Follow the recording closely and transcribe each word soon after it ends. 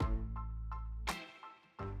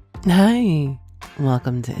Hi,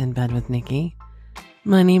 welcome to In Bed with Nikki.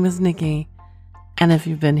 My name is Nikki, and if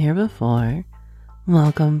you've been here before,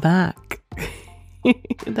 welcome back.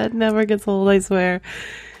 That never gets old, I swear.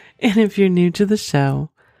 And if you're new to the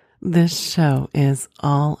show, this show is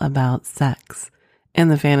all about sex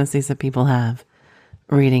and the fantasies that people have.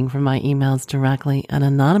 Reading from my emails directly and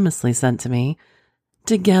anonymously sent to me,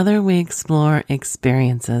 together we explore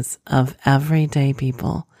experiences of everyday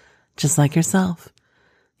people, just like yourself.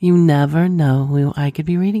 You never know who I could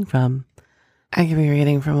be reading from. I could be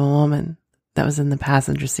reading from a woman that was in the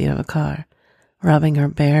passenger seat of a car, rubbing her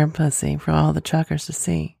bare pussy for all the truckers to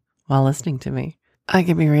see while listening to me. I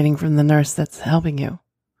could be reading from the nurse that's helping you,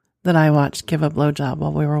 that I watched give a blowjob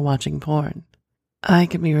while we were watching porn. I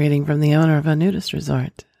could be reading from the owner of a nudist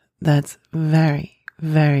resort that's very,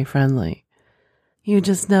 very friendly. You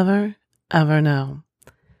just never, ever know.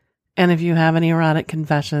 And if you have any erotic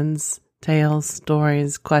confessions, tales,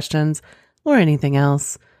 stories, questions, or anything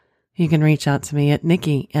else, you can reach out to me at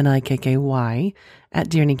Nikki, Nikky, at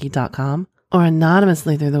dearnikki.com or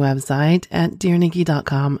anonymously through the website at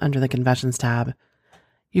dearnikki.com under the confessions tab.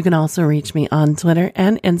 You can also reach me on Twitter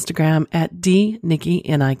and Instagram at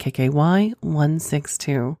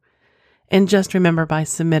dnikky162. And just remember, by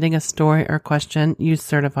submitting a story or question, you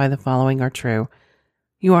certify the following are true.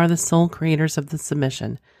 You are the sole creators of the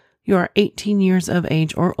submission. You are 18 years of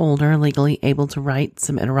age or older, legally able to write,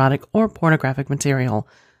 submit erotic or pornographic material.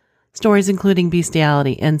 Stories including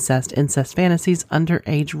bestiality, incest fantasies,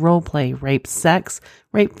 underage roleplay, rape, sex,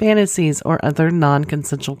 rape fantasies, or other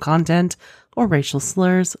non-consensual content or racial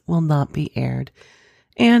slurs will not be aired.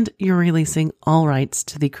 And you're releasing all rights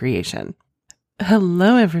to the creation.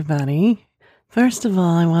 Hello, everybody. First of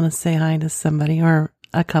all, I want to say hi to somebody, or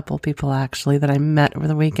a couple people actually, that I met over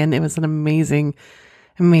the weekend. It was an amazing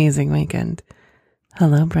weekend.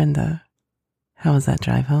 Hello, Brenda. How was that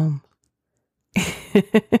drive home?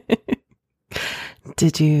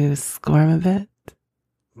 Did you squirm a bit?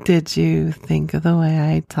 Did you think of the way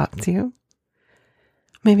I talked to you?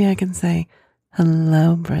 Maybe I can say,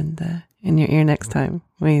 hello, Brenda, in your ear next time.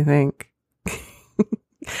 What do you think?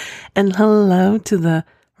 And hello to the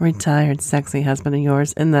retired sexy husband of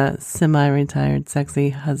yours and the semi-retired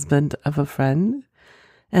sexy husband of a friend.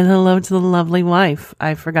 And hello to the lovely wife.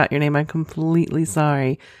 I forgot your name. I'm completely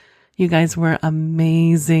sorry. You guys were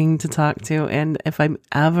amazing to talk to. And if I'm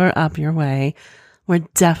ever up your way, we're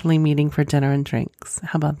definitely meeting for dinner and drinks.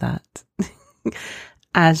 How about that?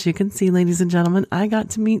 As you can see, ladies and gentlemen, I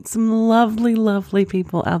got to meet some lovely, lovely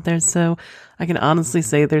people out there. So I can honestly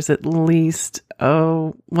say there's at least,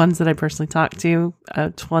 ones that I personally talked to,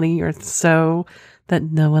 20 or so that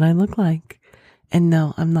know what I look like. And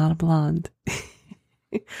no, I'm not a blonde.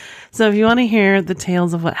 So if you want to hear the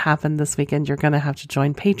tales of what happened this weekend, you're going to have to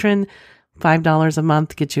join Patreon. $5 a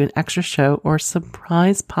month gets you an extra show or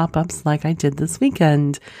surprise pop-ups like I did this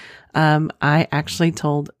weekend. I actually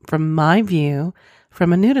told from my view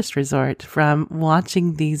from a nudist resort, from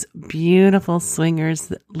watching these beautiful swingers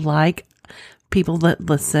that, like people that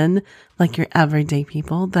listen, like your everyday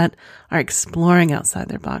people that are exploring outside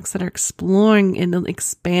their box, that are exploring and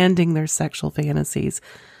expanding their sexual fantasies.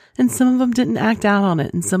 And some of them didn't act out on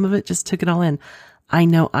it, and some of it just took it all in. I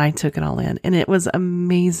know I took it all in, and it was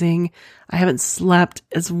amazing. I haven't slept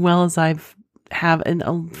as well as I've have in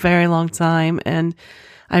a very long time, and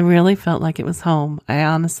I really felt like it was home. I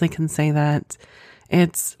honestly can say that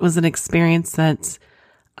it was an experience that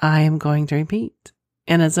I am going to repeat.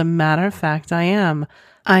 And as a matter of fact, I am.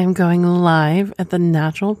 I am going live at the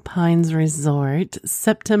Natural Pines Resort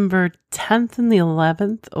September 10th and the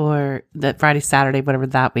 11th, or that Friday, Saturday, whatever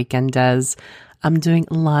that weekend does. I'm doing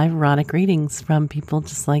live erotic readings from people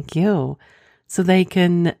just like you so they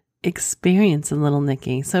can experience a little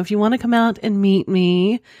Nikki. So if you want to come out and meet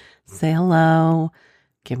me, say hello,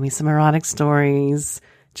 give me some erotic stories,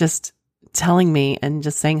 just telling me and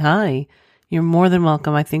just saying hi, you're more than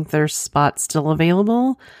welcome. I think there's spots still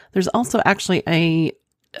available. There's also actually a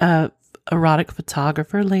erotic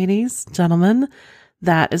photographer, ladies, gentlemen,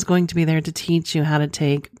 that is going to be there to teach you how to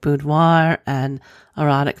take boudoir and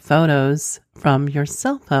erotic photos from your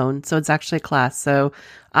cell phone. So it's actually a class. So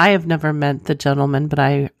I have never met the gentleman, but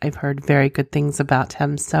I've heard very good things about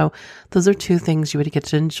him. So those are two things you would get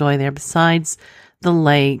to enjoy there besides the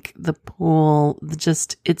lake, the pool,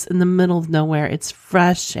 it's in the middle of nowhere. It's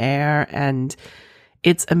fresh air and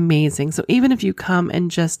it's amazing. So even if you come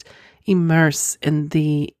and just immerse in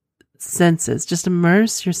the senses, just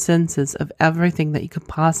immerse your senses of everything that you could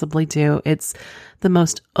possibly do. It's the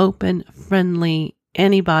most open, friendly,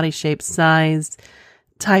 any body shape, size,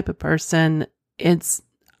 type of person.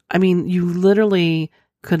 You literally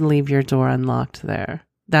could leave your door unlocked there.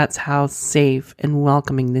 That's how safe and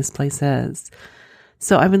welcoming this place is.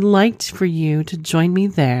 So I would like for you to join me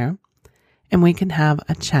there, and we can have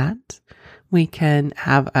a chat. We can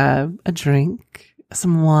have a drink,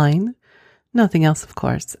 some wine. Nothing else, of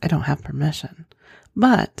course. I don't have permission.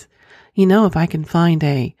 But, if I can find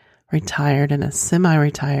a retired and a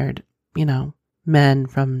semi-retired, men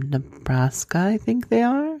from Nebraska, I think they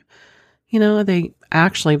are. They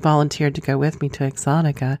actually volunteered to go with me to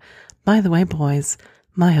Exotica. By the way, boys,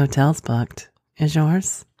 my hotel's booked. Is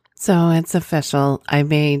yours? So it's official. I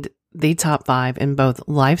made the top 5 in both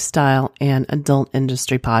lifestyle and adult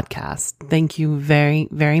industry podcasts. Thank you very,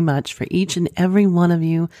 very much for each and every one of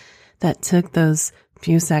you that took those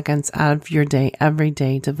few seconds out of your day every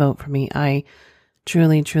day to vote for me. I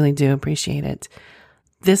truly, truly do appreciate it.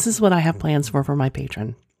 This is what I have plans for my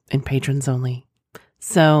patron and patrons only.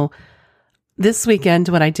 So this weekend,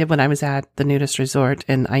 what I did when I was at the nudist resort,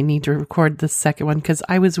 and I need to record the second one because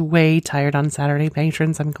I was way tired on Saturday,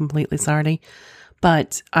 patrons. I'm completely sorry.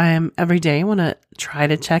 But every day I want to try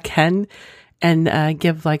to check in and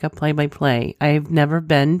give like a play-by-play. I've never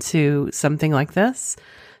been to something like this.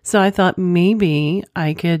 So I thought maybe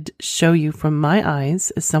I could show you from my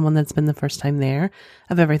eyes, as someone that's been the first time there,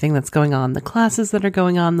 of everything that's going on, the classes that are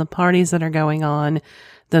going on, the parties that are going on,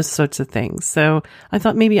 those sorts of things. So I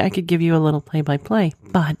thought maybe I could give you a little play-by-play,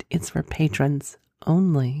 but it's for patrons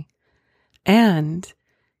only. And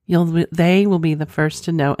they will be the first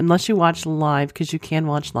to know, unless you watch live, because you can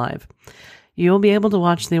watch live. You'll be able to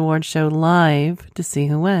watch the award show live to see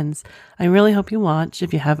who wins. I really hope you watch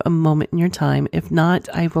if you have a moment in your time. If not,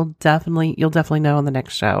 you'll definitely know on the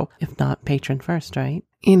next show. If not, patron first, right?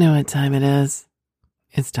 You know what time it is.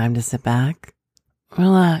 It's time to sit back,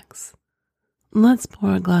 relax. Let's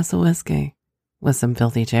pour a glass of whiskey, with some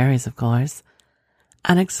filthy cherries, of course,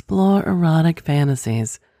 and explore erotic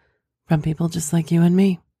fantasies from people just like you and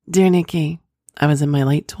me. Dear Nikki, I was in my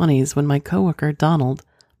late 20s when my coworker, Donald,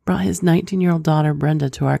 brought his 19-year-old daughter, Brenda,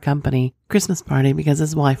 to our company Christmas party because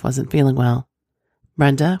his wife wasn't feeling well.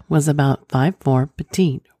 Brenda was about 5'4",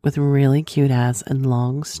 petite, with really cute ass and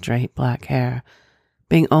long, straight black hair.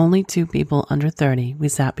 Being only 2 people under 30, we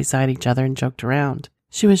sat beside each other and joked around.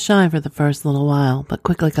 She was shy for the first little while, but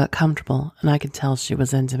quickly got comfortable, and I could tell she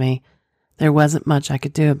was into me. There wasn't much I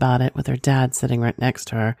could do about it with her dad sitting right next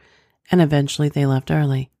to her, and eventually they left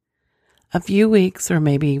early. A few weeks or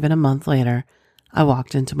maybe even a month later, I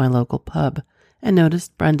walked into my local pub and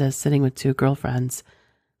noticed Brenda sitting with 2 girlfriends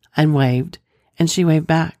and waved, and she waved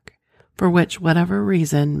back, for which whatever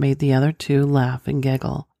reason made the other 2 laugh and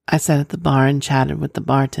giggle. I sat at the bar and chatted with the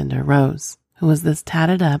bartender, Rose, who was this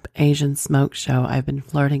tatted up Asian smoke show I've been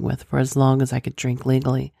flirting with for as long as I could drink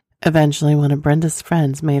legally. Eventually, one of Brenda's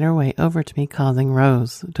friends made her way over to me, causing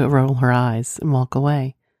Rose to roll her eyes and walk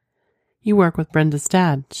away. You work with Brenda's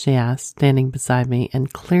dad? She asked, standing beside me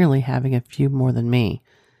and clearly having a few more than me.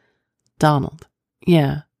 Donald.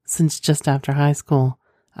 Yeah, since just after high school,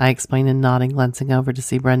 I explained and nodding, glancing over to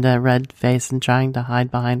see Brenda, red-faced and trying to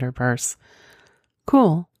hide behind her purse.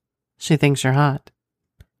 Cool. She thinks you're hot.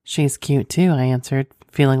 She's cute too, I answered,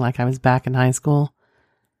 feeling like I was back in high school.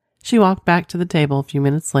 She walked back to the table. A few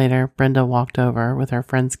minutes later, Brenda walked over with her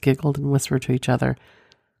friends, giggled and whispered to each other.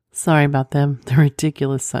 Sorry about them. They're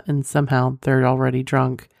ridiculous and somehow they're already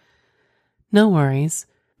drunk. No worries.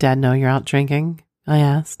 Dad know you're out drinking? I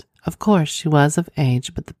asked. Of course, she was of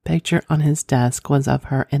age, but the picture on his desk was of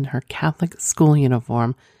her in her Catholic school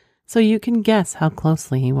uniform, so you can guess how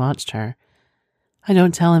closely he watched her. I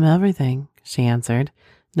don't tell him everything, she answered,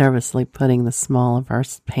 nervously putting the small of her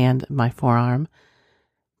hand in my forearm.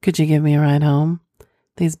 Could you give me a ride home?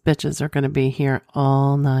 These bitches are going to be here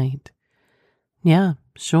all night. Yeah,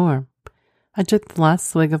 sure. I took the last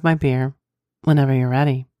swig of my beer. Whenever you're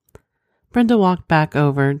ready. Brenda walked back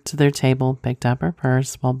over to their table, picked up her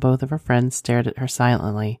purse while both of her friends stared at her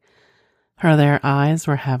silently. Their eyes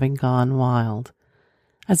were having gone wild.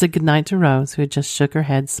 I said goodnight to Rose, who had just shook her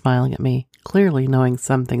head, smiling at me, clearly knowing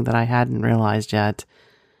something that I hadn't realized yet.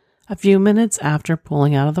 A few minutes after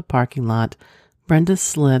pulling out of the parking lot, Brenda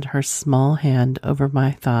slid her small hand over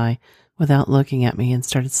my thigh without looking at me and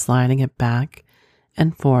started sliding it back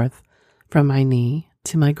and forth from my knee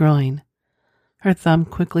to my groin. Her thumb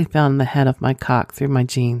quickly found the head of my cock through my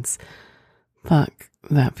jeans. Fuck,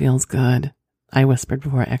 that feels good, I whispered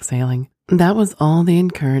before exhaling. That was all the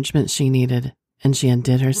encouragement she needed, and she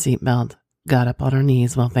undid her seatbelt, got up on her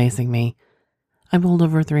knees while facing me. I pulled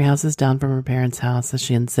over 3 houses down from her parents' house as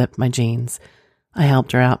she unzipped my jeans. I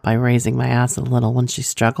helped her out by raising my ass a little when she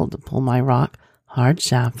struggled to pull my rock-hard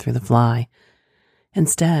shaft through the fly.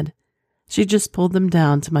 Instead, She just pulled them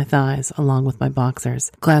down to my thighs along with my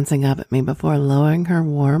boxers, glancing up at me before lowering her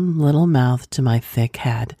warm little mouth to my thick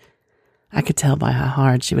head. I could tell by how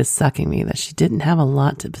hard she was sucking me that she didn't have a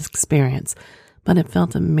lot to experience, but it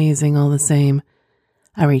felt amazing all the same.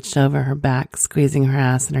 I reached over her back, squeezing her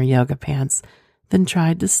ass in her yoga pants, then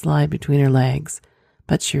tried to slide between her legs,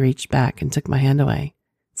 but she reached back and took my hand away,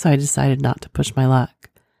 so I decided not to push my luck.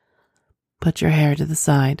 "Put your hair to the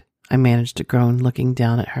side," I managed to groan, looking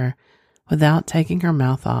down at her. Without taking her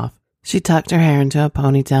mouth off, she tucked her hair into a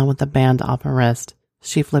ponytail with the band off her wrist.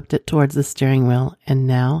 She flipped it towards the steering wheel and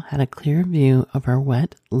now had a clear view of her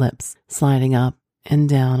wet lips sliding up and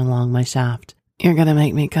down along my shaft. "You're gonna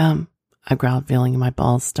make me come," I growled, feeling my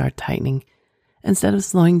balls start tightening. Instead of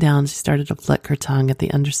slowing down, she started to flick her tongue at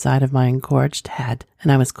the underside of my engorged head, and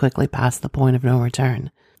I was quickly past the point of no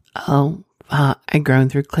return. "Oh, I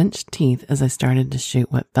groaned through clenched teeth as I started to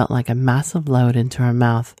shoot what felt like a massive load into her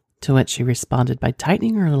mouth, to which she responded by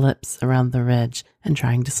tightening her lips around the ridge and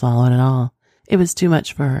trying to swallow it all. It was too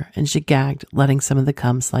much for her, and she gagged, letting some of the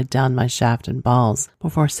cum slide down my shaft and balls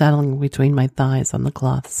before settling between my thighs on the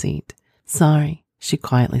cloth seat. "Sorry," she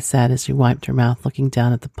quietly said as she wiped her mouth, looking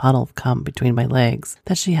down at the puddle of cum between my legs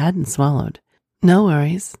that she hadn't swallowed. "No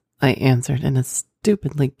worries," I answered in a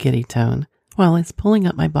stupidly giddy tone. While I was pulling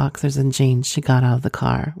up my boxers and jeans, she got out of the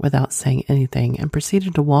car without saying anything and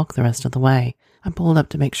proceeded to walk the rest of the way. I pulled up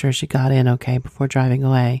to make sure she got in okay before driving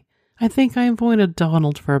away. I think I avoided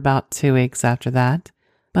Donald for about 2 weeks after that,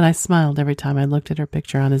 but I smiled every time I looked at her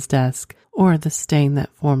picture on his desk or the stain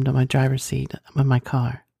that formed on my driver's seat of my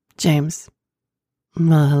car. "James."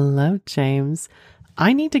 "Hello, James.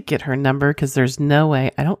 I need to get her number because there's no way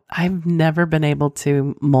I've never been able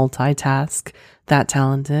to multitask that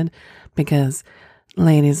talented because,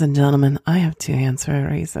 ladies and gentlemen, I have 2 hands for a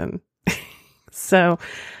reason." So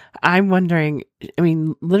I'm wondering,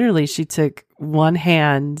 literally she took one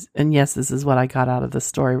hand, and yes, this is what I got out of the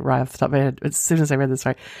story right off the top of my head as soon as I read this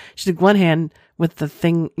story. She took one hand with the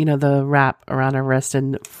thing, the wrap around her wrist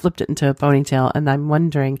and flipped it into a ponytail. And I'm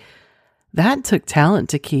wondering, that took talent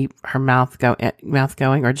to keep her mouth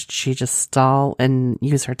going, or did she just stall and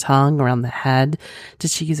use her tongue around the head?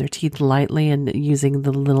 Did she use her teeth lightly and using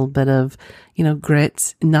the little bit of,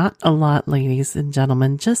 grit? Not a lot, ladies and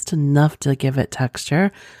gentlemen, just enough to give it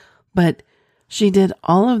texture. But she did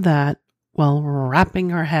all of that while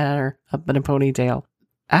wrapping her hair up in a ponytail.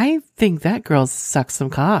 I think that girl sucks some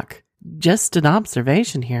cock. Just an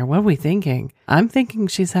observation here. What are we thinking? I'm thinking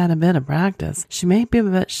she's had a bit of practice. She may be a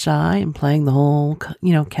bit shy and playing the whole,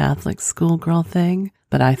 Catholic schoolgirl thing,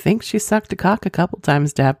 but I think she sucked a cock a couple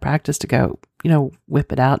times to have practice to go,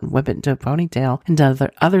 whip it out and whip it into a ponytail and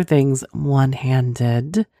other things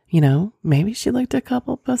one-handed. Maybe she licked a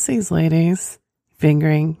couple pussies, ladies.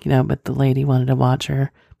 Fingering, but the lady wanted to watch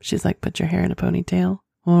her. She's like, "Put your hair in a ponytail."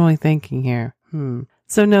 What are we thinking here?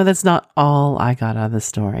 So no, that's not all I got out of the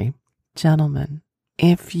story. Gentlemen,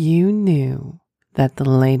 if you knew that the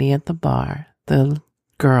lady at the bar, the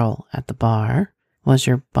girl at the bar, was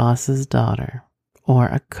your boss's daughter or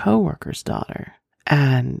a coworker's daughter,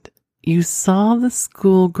 and you saw the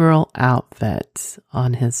schoolgirl outfit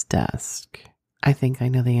on his desk, I think I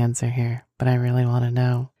know the answer here, but I really want to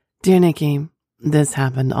know. Dear Nikki, this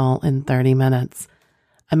happened all in 30 minutes.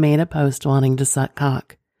 I made a post wanting to suck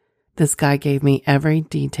cock. This guy gave me every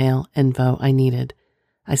detail info I needed.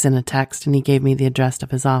 I sent a text and he gave me the address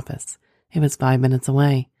of his office. It was 5 minutes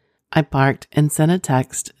away. I parked and sent a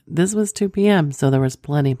text. This was 2 p.m., so there was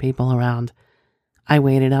plenty of people around. I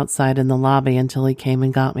waited outside in the lobby until he came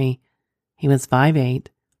and got me. He was 5'8",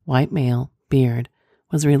 white male, beard,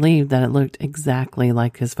 was relieved that it looked exactly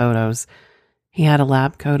like his photos. He had a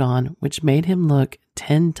lab coat on, which made him look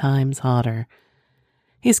 10 times hotter.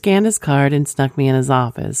 He scanned his card and snuck me in his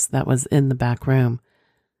office that was in the back room.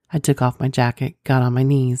 I took off my jacket, got on my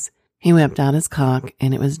knees. He whipped out his cock,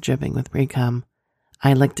 and it was dripping with pre-cum.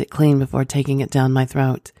 I licked it clean before taking it down my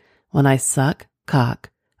throat. When I suck cock,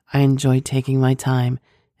 I enjoy taking my time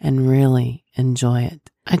and really enjoy it.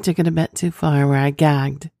 I took it a bit too far where I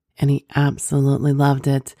gagged, and he absolutely loved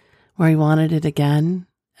it, where he wanted it again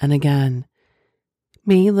and again.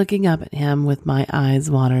 Me looking up at him with my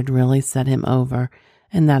eyes watered really set him over,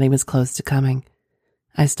 and that he was close to coming.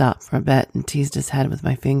 I stopped for a bit and teased his head with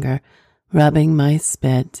my finger, rubbing my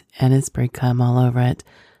spit and his pre-cum all over it,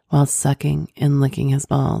 while sucking and licking his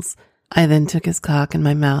balls. I then took his cock in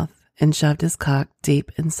my mouth and shoved his cock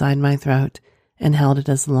deep inside my throat and held it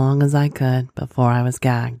as long as I could before I was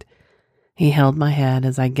gagged. He held my head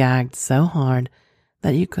as I gagged so hard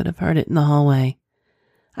that you could have heard it in the hallway.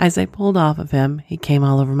 As I pulled off of him, he came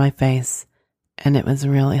all over my face, and it was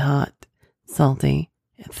really hot, salty,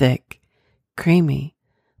 thick. creamy,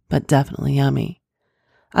 but definitely yummy.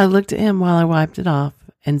 I looked at him while I wiped it off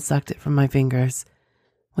and sucked it from my fingers.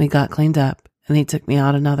 We got cleaned up and he took me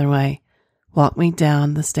out another way, walked me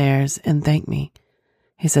down the stairs and thanked me.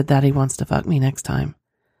 He said that he wants to fuck me next time.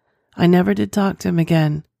 I never did talk to him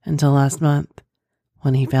again until last month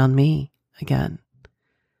when he found me again.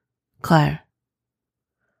 Claire.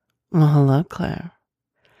 Well, hello, Claire.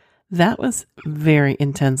 That was very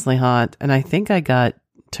intensely hot, and I think I got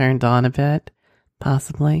turned on a bit,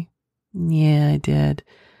 possibly. Yeah, I did.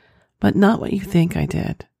 But not what you think I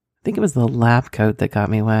did. I think it was the lab coat that got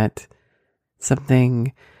me wet.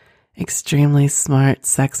 Something extremely smart,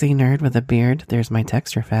 sexy nerd with a beard. There's my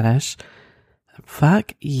texture fetish.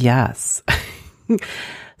 Fuck yes.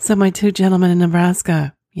 So my two gentlemen in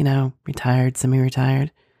Nebraska, retired,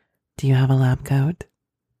 semi-retired. Do you have a lab coat?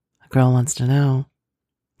 A girl wants to know.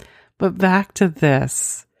 But back to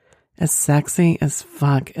this. As sexy as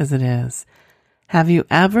fuck as it is, have you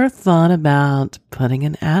ever thought about putting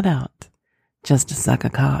an ad out just to suck a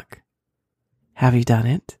cock? Have you done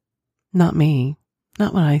it? Not me.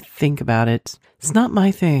 Not when I think about it. It's not my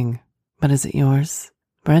thing. But is it yours?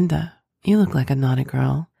 Brenda, you look like a naughty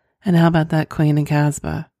girl. And how about that Queen in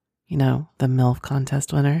Casbah? The MILF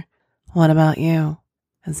contest winner. What about you?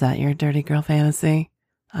 Is that your dirty girl fantasy?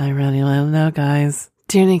 I really want to know, guys.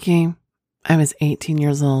 Dear Nikki, I was 18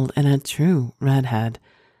 years old and a true redhead.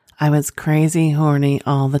 I was crazy horny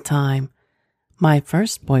all the time. My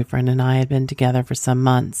first boyfriend and I had been together for some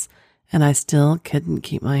months, and I still couldn't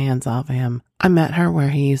keep my hands off of him. I met her where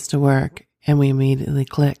he used to work, and we immediately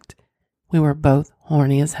clicked. We were both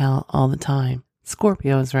horny as hell all the time.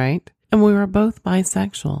 Scorpios, right? And we were both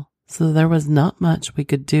bisexual, so there was not much we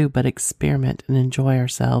could do but experiment and enjoy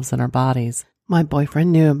ourselves and our bodies. My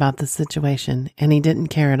boyfriend knew about the situation, and he didn't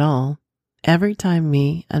care at all. Every time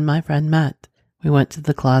me and my friend met, we went to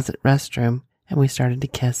the closet restroom and we started to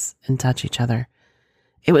kiss and touch each other.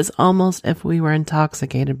 It was almost as if we were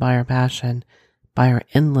intoxicated by our passion, by our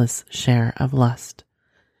endless share of lust.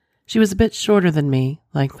 She was a bit shorter than me,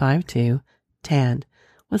 like 5'2", tanned,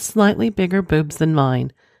 with slightly bigger boobs than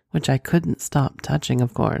mine, which I couldn't stop touching,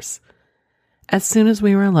 of course. As soon as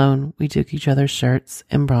we were alone, we took each other's shirts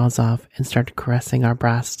and bras off and started caressing our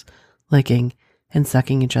breasts, licking, and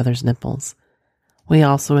sucking each other's nipples. We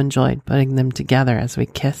also enjoyed putting them together as we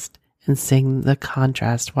kissed and seeing the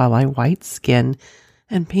contrast while my white skin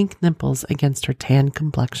and pink nipples against her tan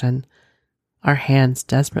complexion, our hands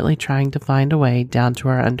desperately trying to find a way down to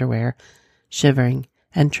our underwear, shivering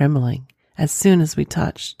and trembling as soon as we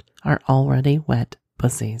touched our already wet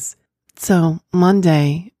pussies. So one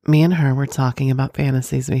day, me and her were talking about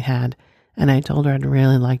fantasies we had, and I told her I'd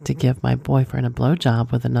really like to give my boyfriend a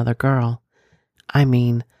blowjob with another girl. I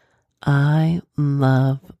mean, I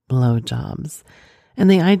love blowjobs, and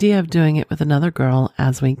the idea of doing it with another girl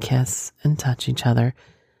as we kiss and touch each other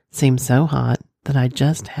seemed so hot that I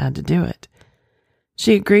just had to do it.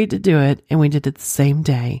 She agreed to do it, and we did it the same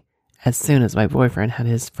day, as soon as my boyfriend had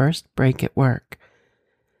his first break at work.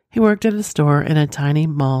 He worked at a store in a tiny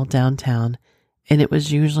mall downtown, and it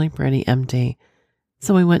was usually pretty empty,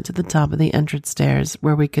 so we went to the top of the entrance stairs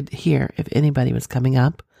where we could hear if anybody was coming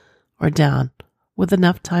up or down, with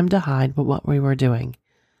enough time to hide what we were doing.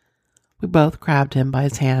 We both grabbed him by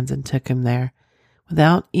his hands and took him there,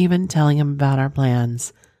 without even telling him about our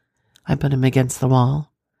plans. I put him against the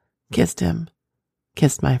wall, kissed him,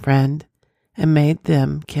 kissed my friend, and made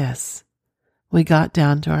them kiss. We got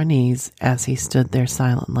down to our knees as he stood there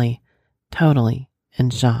silently, totally in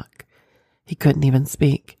shock. He couldn't even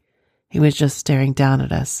speak. He was just staring down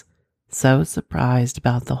at us, so surprised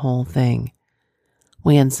about the whole thing.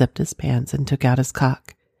 We unzipped his pants and took out his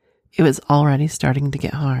cock. It was already starting to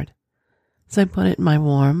get hard. So I put it in my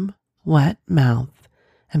warm, wet mouth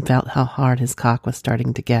and felt how hard his cock was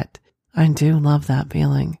starting to get. I do love that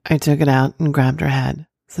feeling. I took it out and grabbed her head,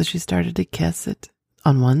 so she started to kiss it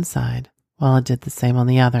on one side, while I did the same on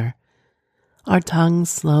the other, our tongues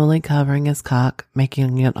slowly covering his cock,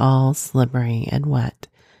 making it all slippery and wet,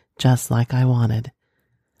 just like I wanted.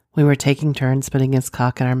 We were taking turns putting his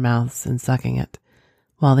cock in our mouths and sucking it,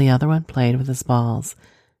 while the other one played with his balls,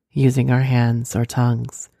 using our hands or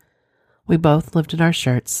tongues. We both lifted our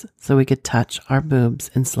shirts so we could touch our boobs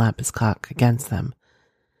and slap his cock against them.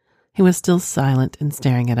 He was still silent and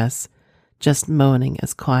staring at us, just moaning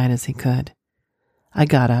as quiet as he could. I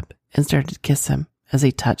got up and started to kiss him as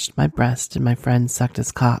he touched my breast and my friend sucked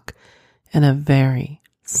his cock in a very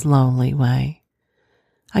slowly way.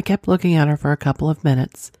 I kept looking at her for a couple of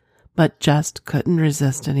minutes, but just couldn't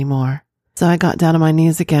resist anymore. So I got down on my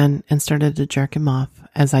knees again and started to jerk him off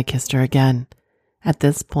as I kissed her again. At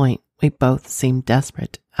this point, We both seemed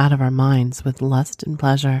desperate, out of our minds with lust and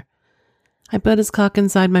pleasure. I put his cock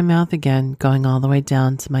inside my mouth again, going all the way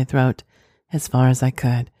down to my throat, as far as I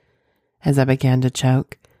could. As I began to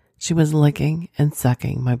choke, she was licking and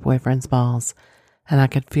sucking my boyfriend's balls, and I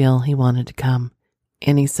could feel he wanted to come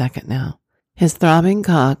any second now. His throbbing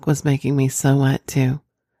cock was making me so wet too.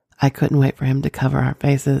 I couldn't wait for him to cover our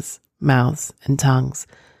faces, mouths, and tongues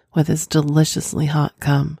with his deliciously hot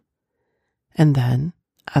cum. And then,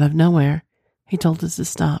 out of nowhere, he told us to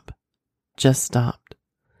stop. Just stopped.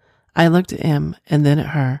 I looked at him and then at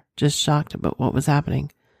her, just shocked about what was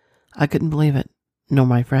happening. I couldn't believe it, nor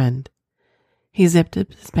my friend. He zipped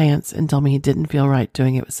up his pants and told me he didn't feel right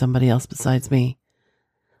doing it with somebody else besides me.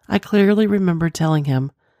 I clearly remember telling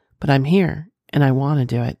him, but I'm here and I want to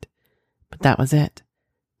do it. But that was it.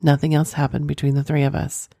 Nothing else happened between the three of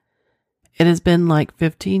us. It has been like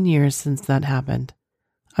 15 years since that happened.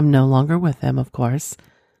 I'm no longer with him, of course,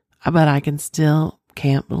 but I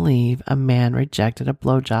can't believe a man rejected a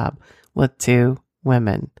blowjob with 2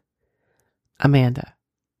 women. Amanda.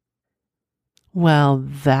 Well,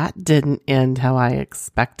 that didn't end how I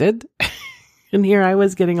expected. And here I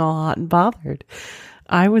was getting all hot and bothered.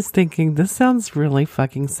 I was thinking, this sounds really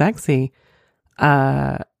fucking sexy.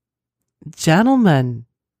 Gentlemen,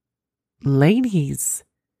 ladies,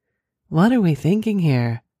 what are we thinking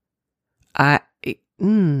here?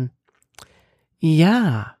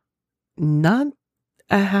 Yeah, not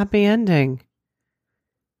a happy ending.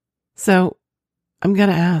 So I'm going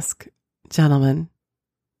to ask, gentlemen,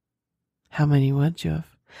 how many would you have?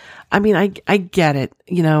 I mean, I get it,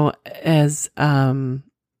 as,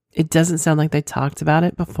 it doesn't sound like they talked about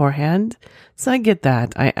it beforehand. So I get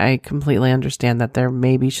that. I completely understand that there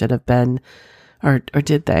maybe should have been, or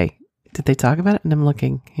did they? Did they talk about it? And I'm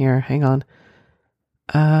looking here. Hang on.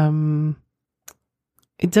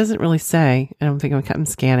 It doesn't really say. I don't think I'm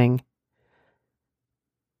scanning.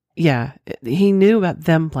 Yeah, he knew about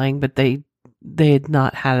them playing, but they had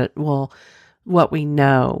not had it. Well, what we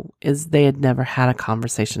know is they had never had a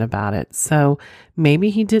conversation about it. So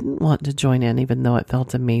maybe he didn't want to join in, even though it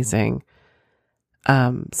felt amazing.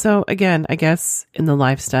 So again, I guess in the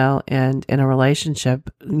lifestyle and in a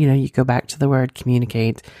relationship, you go back to the word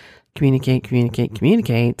communicate.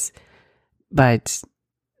 But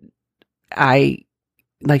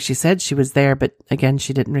like she said, she was there, but again,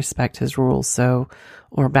 she didn't respect his rules,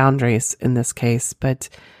 or boundaries in this case. But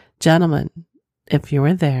gentlemen, if you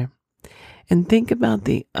were there, and think about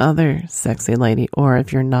the other sexy lady, or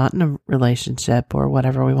if you're not in a relationship or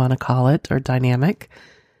whatever we want to call it, or dynamic,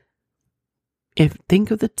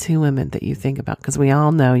 think of the 2 women that you think about, because we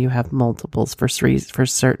all know you have multiples for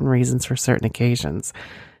certain reasons, for certain occasions.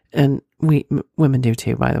 And women do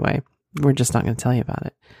too, by the way. We're just not going to tell you about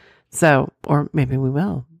it. So, or maybe we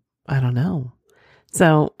will. I don't know.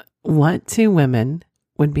 So what 2 women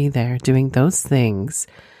would be there doing those things?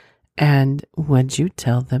 And would you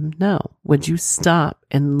tell them no? Would you stop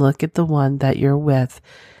and look at the one that you're with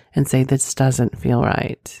and say, this doesn't feel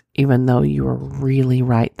right, even though you were really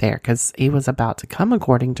right there because he was about to come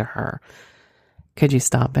according to her? Could you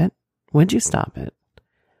stop it? Would you stop it?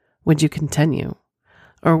 Would you continue?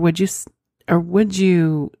 Or would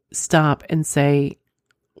you stop and say,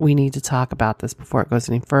 we need to talk about this before it goes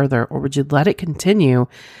any further? Or would you let it continue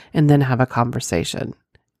and then have a conversation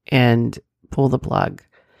and pull the plug?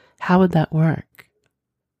 How would that work?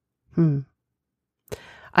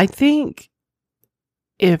 I think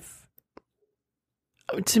to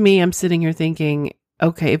me, I'm sitting here thinking,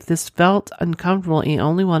 okay, if this felt uncomfortable and he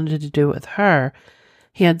only wanted to do it with her,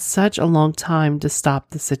 he had such a long time to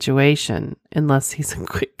stop the situation, unless he's a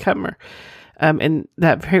quick comer. And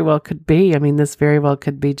that very well could be. I mean, this very well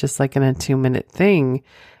could be just like in a 2-minute thing,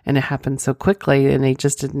 and it happened so quickly, and he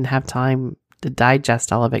just didn't have time to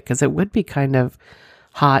digest all of it, because it would be kind of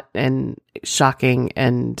hot and shocking.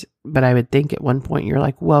 But I would think at one point you're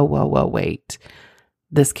like, whoa, wait,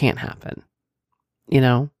 this can't happen.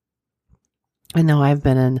 I know I've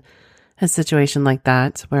been in a situation like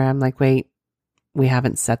that where I'm like, wait, we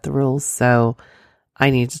haven't set the rules, so I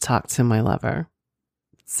need to talk to my lover.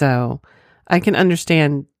 So I can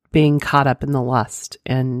understand being caught up in the lust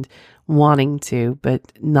and wanting to,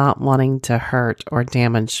 but not wanting to hurt or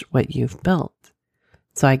damage what you've built.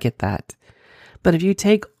 So I get that. But if you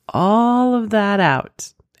take all of that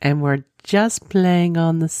out and we're just playing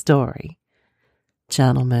on the story,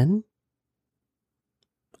 gentlemen,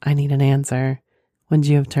 I need an answer. Would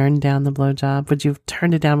you have turned down the blowjob? Would you have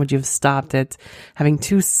turned it down? Would you have stopped it? Having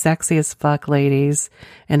 2 sexy as fuck ladies,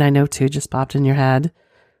 and I know 2 just popped in your head.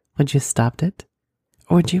 Would you have stopped it?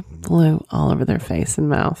 Or would you blew all over their face and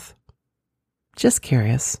mouth? Just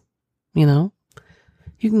curious,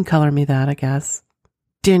 You You can color me that, I guess.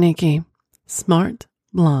 Dear Nikki, smart,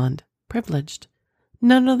 blonde, privileged.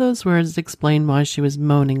 None of those words explained why she was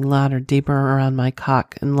moaning louder, deeper around my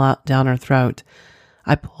cock and down her throat.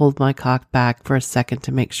 I pulled my cock back for a second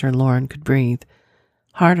to make sure Lauren could breathe.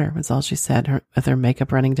 Harder was all she said, with her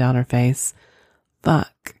makeup running down her face.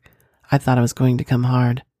 Fuck. I thought it was going to come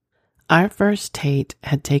hard. Our first date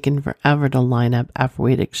had taken forever to line up after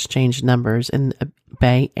we'd exchanged numbers in a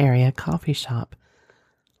Bay Area coffee shop.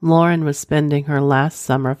 Lauren was spending her last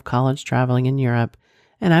summer of college traveling in Europe,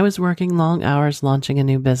 and I was working long hours launching a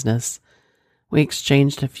new business. We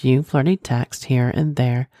exchanged a few flirty texts here and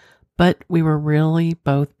there, but we were really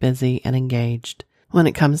both busy and engaged. When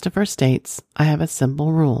it comes to first dates, I have a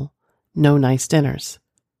simple rule. No nice dinners.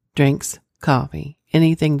 Drinks, coffee,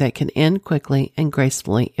 anything that can end quickly and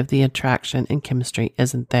gracefully if the attraction and chemistry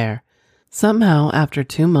isn't there. Somehow, after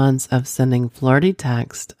 2 months of sending flirty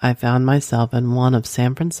texts, I found myself in one of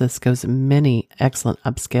San Francisco's many excellent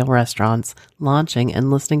upscale restaurants, launching and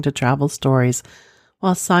listening to travel stories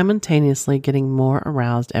while simultaneously getting more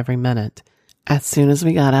aroused every minute. As soon as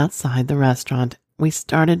we got outside the restaurant, we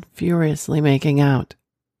started furiously making out.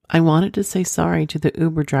 I wanted to say sorry to the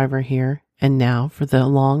Uber driver here and now for the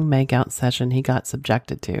long make-out session he got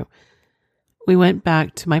subjected to. We went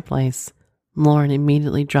back to my place. Lauren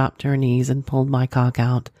immediately dropped to her knees and pulled my cock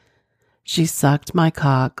out. She sucked my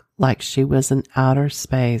cock like she was in outer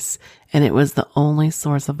space, and it was the only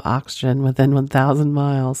source of oxygen within 1,000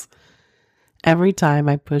 miles. Every time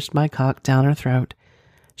I pushed my cock down her throat,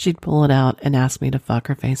 she'd pull it out and ask me to fuck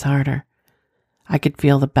her face harder. I could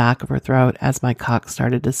feel the back of her throat as my cock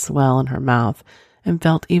started to swell in her mouth and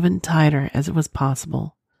felt even tighter as it was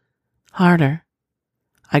possible. Harder.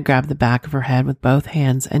 I grabbed the back of her head with both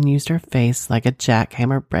hands and used her face like a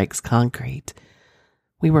jackhammer breaks concrete.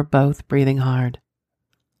 We were both breathing hard.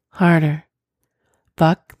 Harder.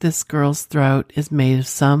 Fuck, this girl's throat is made of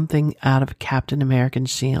something out of Captain America's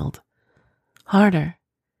shield. Harder.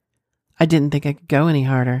 I didn't think I could go any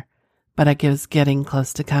harder, but I was getting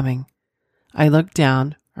close to coming. I looked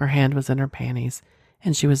down, her hand was in her panties,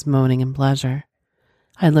 and she was moaning in pleasure.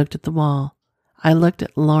 I looked at the wall. I looked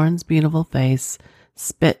at Lauren's beautiful face,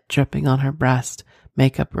 spit dripping on her breast,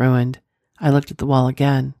 makeup ruined. I looked at the wall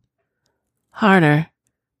again. Harder.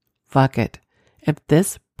 Fuck it. If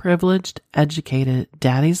this privileged, educated,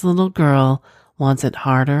 daddy's little girl wants it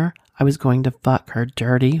harder, I was going to fuck her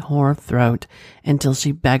dirty whore throat until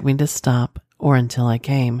she begged me to stop or until I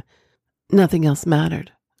came. Nothing else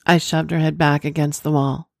mattered. I shoved her head back against the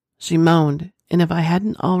wall. She moaned, and if I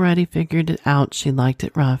hadn't already figured it out, she liked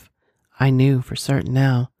it rough. I knew for certain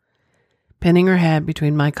now. Pinning her head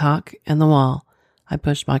between my cock and the wall, I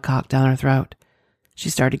pushed my cock down her throat. She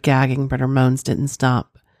started gagging, but her moans didn't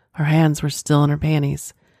stop. Her hands were still in her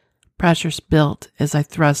panties. Pressure built as I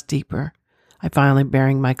thrust deeper. I finally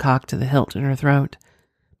bearing my cock to the hilt in her throat.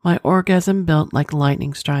 My orgasm built like a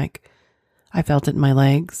lightning strike. I felt it in my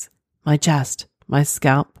legs, my chest. My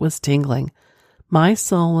scalp was tingling. My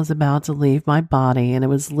soul was about to leave my body, and it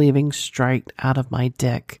was leaving straight out of my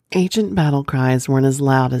dick. Ancient battle cries weren't as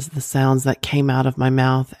loud as the sounds that came out of my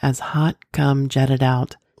mouth as hot cum jetted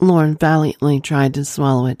out. Lauren valiantly tried to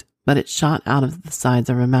swallow it, but it shot out of the sides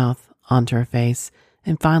of her mouth, onto her face,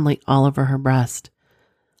 and finally all over her breast.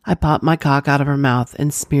 I popped my cock out of her mouth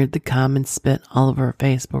and smeared the cum and spit all over her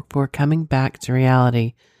face before coming back to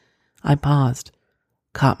reality. I paused,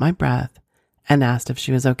 caught my breath, and asked if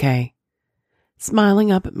she was okay.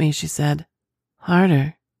 Smiling up at me, she said,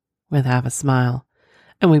 "Harder," with half a smile,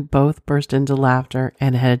 and we both burst into laughter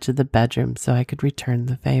and headed to the bedroom so I could return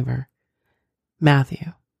the favor.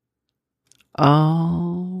 Matthew.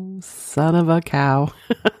 Oh, son of a cow.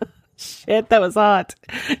 Shit, that was hot.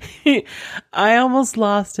 I almost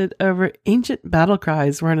lost it over ancient battle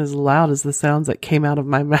cries weren't as loud as the sounds that came out of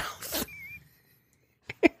my mouth.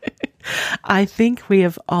 I think we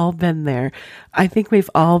have all been there. I think we've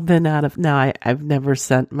all been I've never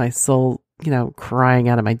sent my soul, crying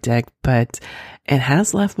out of my dick, but it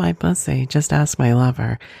has left my pussy. Just ask my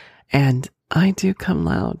lover. And I do come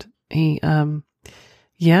loud. He, I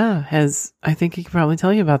think he could probably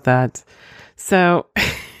tell you about that. So,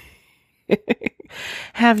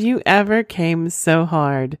 have you ever came so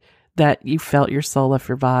hard that you felt your soul left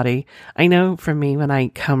your body? I know for me, when I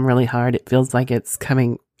come really hard, it feels like it's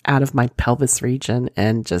coming out of my pelvis region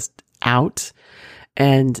and just out,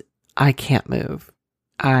 and I can't move.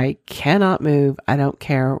 I cannot move. I don't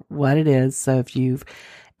care what it is. So if you've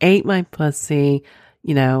ate my pussy,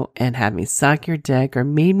 and had me suck your dick or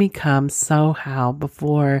made me come somehow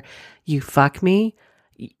before you fuck me,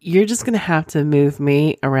 you're just going to have to move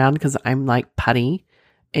me around because I'm like putty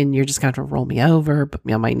and you're just going to have to roll me over, put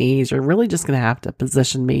me on my knees. You're really just going to have to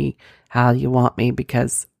position me how you want me,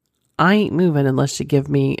 because I ain't moving unless you give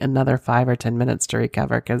me another 5 or 10 minutes to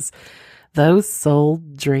recover, because those soul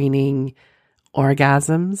draining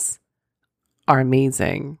orgasms are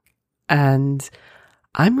amazing. And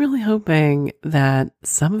I'm really hoping that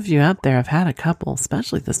some of you out there have had a couple,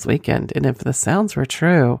 especially this weekend. And if the sounds were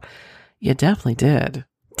true, you definitely did.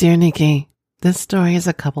 Dear Nikki, this story is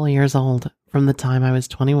a couple of years old, from the time I was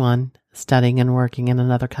 21, studying and working in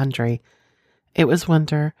another country. It was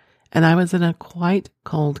winter, and I was in a quite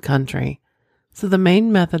cold country, so the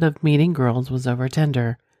main method of meeting girls was over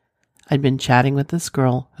Tinder. I'd been chatting with this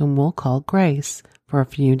girl, whom we'll call Grace, for a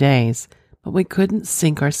few days, but we couldn't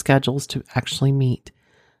sync our schedules to actually meet.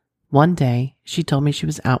 One day, she told me she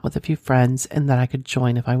was out with a few friends and that I could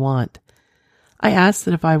join if I want. I asked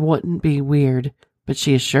that if I wouldn't be weird, but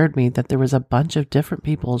she assured me that there was a bunch of different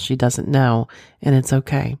people she doesn't know, and it's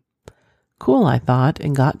okay. Cool, I thought,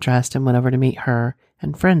 and got dressed and went over to meet her,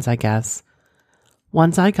 and friends, I guess.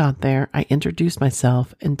 Once I got there, I introduced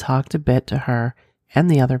myself and talked a bit to her and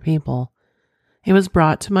the other people. It was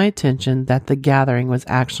brought to my attention that the gathering was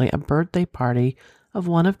actually a birthday party of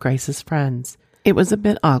one of Grace's friends. It was a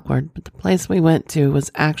bit awkward, but the place we went to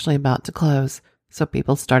was actually about to close, so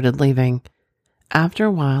people started leaving. After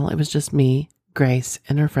a while, it was just me, Grace,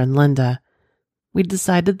 and her friend Linda. We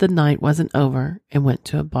decided the night wasn't over and went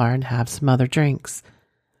to a bar and have some other drinks.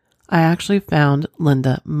 I actually found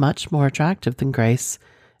Linda much more attractive than Grace,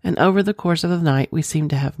 and over the course of the night we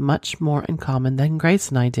seemed to have much more in common than Grace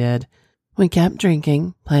and I did. We kept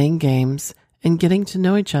drinking, playing games, and getting to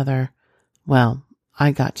know each other. Well,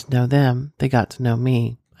 I got to know them, they got to know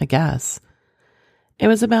me, I guess. It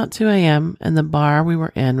was about 2 a.m. and the bar we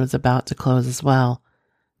were in was about to close as well,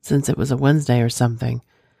 since it was a Wednesday or something.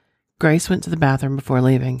 Grace went to the bathroom before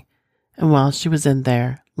leaving, and while she was in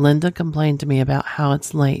there, Linda complained to me about how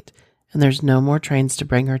it's late and there's no more trains to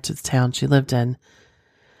bring her to the town she lived in.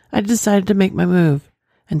 I decided to make my move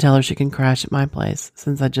and tell her she can crash at my place,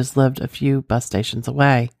 since I just lived a few bus stations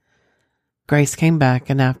away. Grace came back,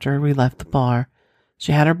 and after we left the bar,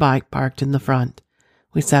 she had her bike parked in the front.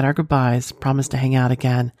 We said our goodbyes, promised to hang out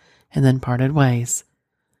again, and then parted ways.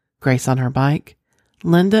 Grace on her bike,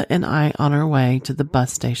 Linda and I on our way to the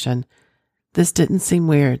bus station. This didn't seem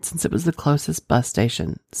weird since it was the closest bus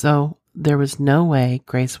station, so there was no way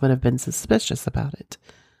Grace would have been suspicious about it.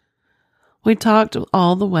 We talked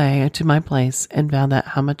all the way to my place and found out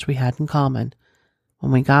how much we had in common.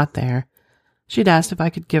 When we got there, she'd asked if I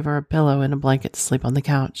could give her a pillow and a blanket to sleep on the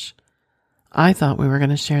couch. I thought we were going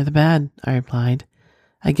to share the bed, I replied.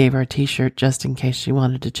 I gave her a t-shirt just in case she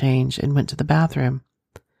wanted to change and went to the bathroom.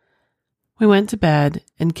 We went to bed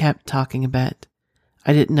and kept talking a bit.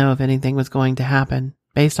 I didn't know if anything was going to happen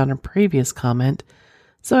based on her previous comment,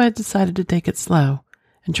 so I decided to take it slow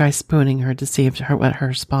and try spooning her to see what her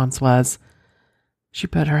response was. She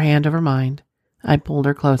put her hand over mine. I pulled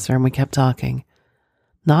her closer and we kept talking.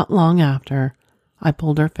 Not long after, I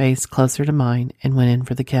pulled her face closer to mine and went in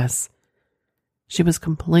for the kiss. She was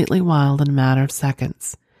completely wild in a matter of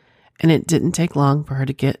seconds, and it didn't take long for her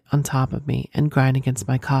to get on top of me and grind against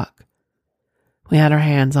my cock. We had our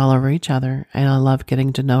hands all over each other, and I loved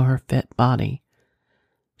getting to know her fit body.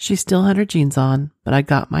 She still had her jeans on, but I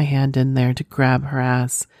got my hand in there to grab her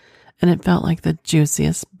ass, and it felt like the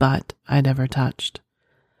juiciest butt I'd ever touched.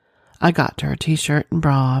 I got her t-shirt and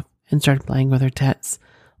bra off and started playing with her tits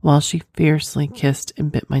while she fiercely kissed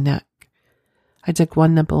and bit my neck. I took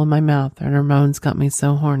one nipple in my mouth and her moans got me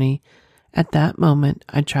so horny. At that moment,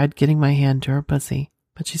 I tried getting my hand to her pussy,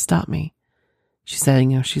 but she stopped me. She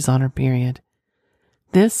said, she's on her period.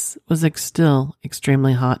 This was still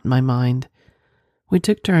extremely hot in my mind. We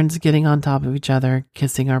took turns getting on top of each other,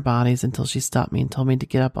 kissing our bodies until she stopped me and told me to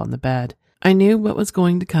get up on the bed. I knew what was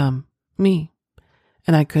going to come, me,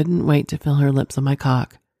 and I couldn't wait to feel her lips on my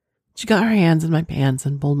cock. She got her hands in my pants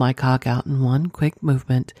and pulled my cock out in one quick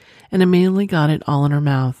movement and immediately got it all in her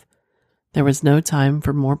mouth. There was no time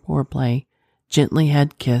for more foreplay, gently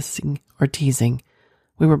head kissing or teasing.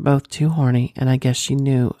 We were both too horny, and I guess she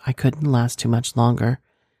knew I couldn't last too much longer.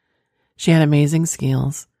 She had amazing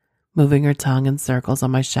skills, moving her tongue in circles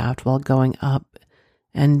on my shaft while going up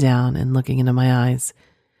and down and looking into my eyes.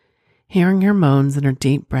 Hearing her moans and her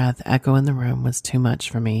deep breath echo in the room was too much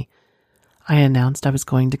for me. I announced I was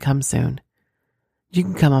going to come soon. You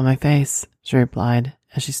can come on my face, she replied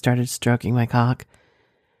as she started stroking my cock.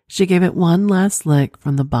 She gave it one last lick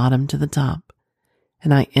from the bottom to the top,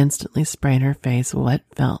 and I instantly sprayed her face with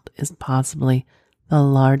what felt is possibly the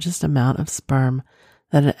largest amount of sperm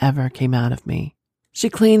that had ever came out of me. She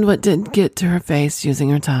cleaned what didn't get to her face using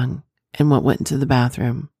her tongue, and went into the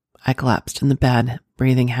bathroom. I collapsed in the bed,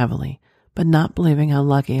 breathing heavily, but not believing how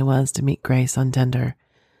lucky I was to meet Grace on Tinder.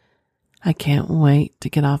 I can't wait to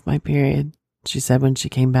get off my period, she said when she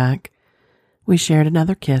came back. We shared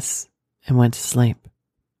another kiss and went to sleep.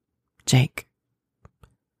 Jake.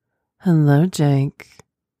 Hello, Jake.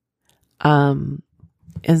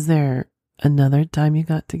 Is there another time you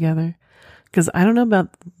got together? Because I don't know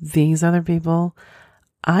about these other people.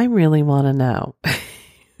 I really want to know.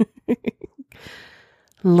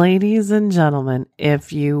 Ladies and gentlemen,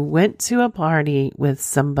 if you went to a party with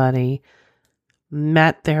somebody,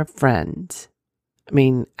 met their friend,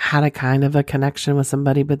 had a kind of a connection with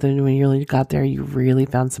somebody, but then when you really got there, you really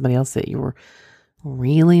found somebody else that you were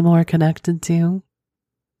really more connected to,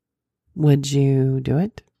 would you do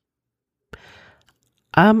it?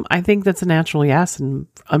 I think that's a natural yes. And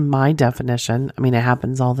on my definition, it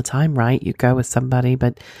happens all the time, right? You go with somebody,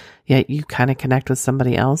 but yet you kind of connect with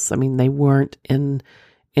somebody else. They weren't in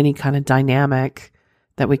any kind of dynamic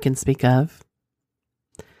that we can speak of.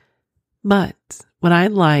 But what I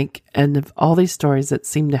like, and of all these stories that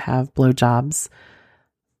seem to have blowjobs,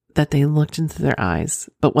 that they looked into their eyes.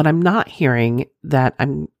 But what I'm not hearing, that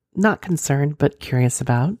I'm not concerned but curious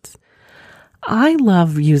about, I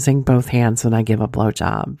love using both hands when I give a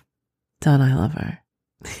blowjob. Don't I love her?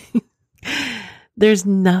 There's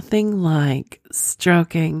nothing like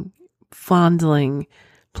stroking, fondling,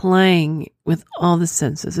 playing with all the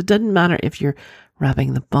senses. It doesn't matter if you're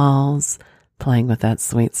rubbing the balls, playing with that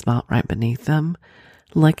sweet spot right beneath them,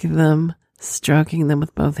 licking them, stroking them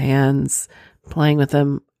with both hands, playing with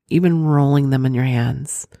them, even rolling them in your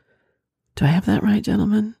hands. Do I have that right,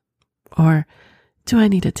 gentlemen? Or do I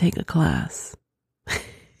need to take a class?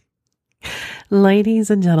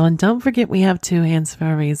 Ladies and gentlemen, don't forget we have 2 hands for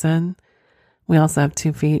a reason. We also have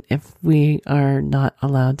 2 feet if we are not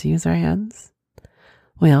allowed to use our hands.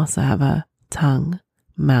 We also have a tongue,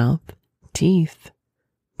 mouth, teeth,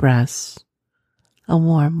 breasts, a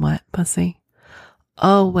warm, wet pussy.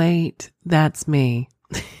 Oh, wait, that's me.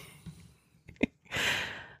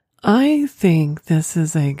 I think this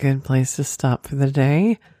is a good place to stop for the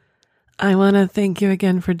day. I want to thank you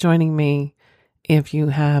again for joining me. If you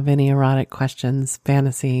have any erotic questions,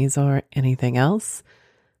 fantasies, or anything else,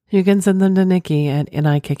 you can send them to Nikki at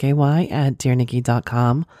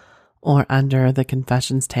nikky@dearnikki.com or under the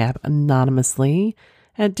Confessions tab anonymously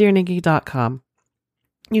at dearnikki.com.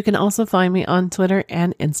 You can also find me on Twitter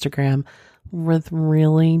and Instagram with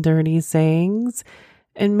really dirty sayings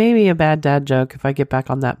and maybe a bad dad joke if I get back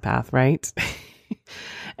on that path, right?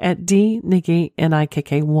 At dnikky,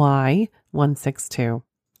 NIKKY 162.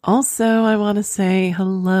 Also, I want to say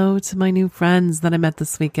hello to my new friends that I met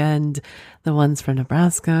this weekend. The ones from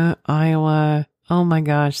Nebraska, Iowa. Oh my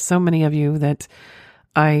gosh, so many of you that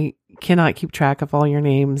I cannot keep track of all your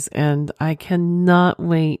names. And I cannot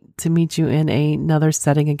wait to meet you in another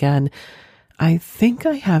setting again. I think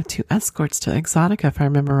I have 2 escorts to Exotica, if I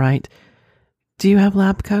remember right. Do you have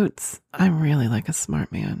lab coats? I'm really like a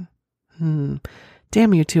smart man.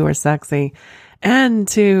 Damn, you 2 are sexy. And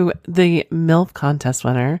to the MILF contest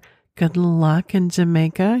winner, good luck in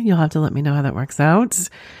Jamaica. You'll have to let me know how that works out.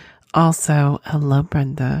 Also, hello,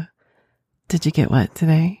 Brenda. Did you get wet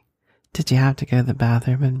today? Did you have to go to the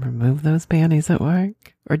bathroom and remove those panties at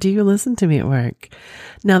work? Or do you listen to me at work?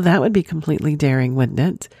 Now, that would be completely daring, wouldn't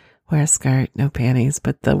it? Wear a skirt, no panties,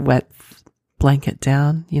 but the wet blanket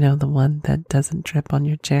down, the one that doesn't drip on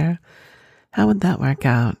your chair. How would that work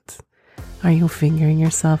out? Are you fingering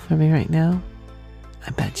yourself for me right now? I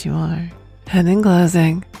bet you are. And in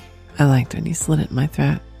closing, I liked when you slit it in my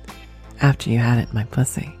throat after you had it in my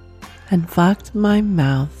pussy and fucked my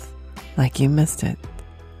mouth like you missed it.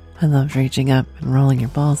 I loved reaching up and rolling your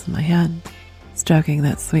balls in my hand, stroking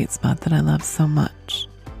that sweet spot that I love so much,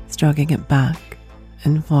 stroking it back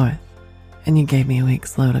and forth, and you gave me a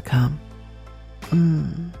week's load to come.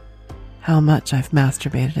 How much I've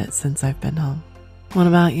masturbated it since I've been home. What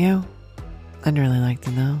about you? I'd really like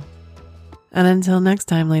to know. And until next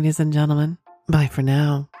time, ladies and gentlemen, bye for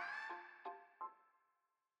now.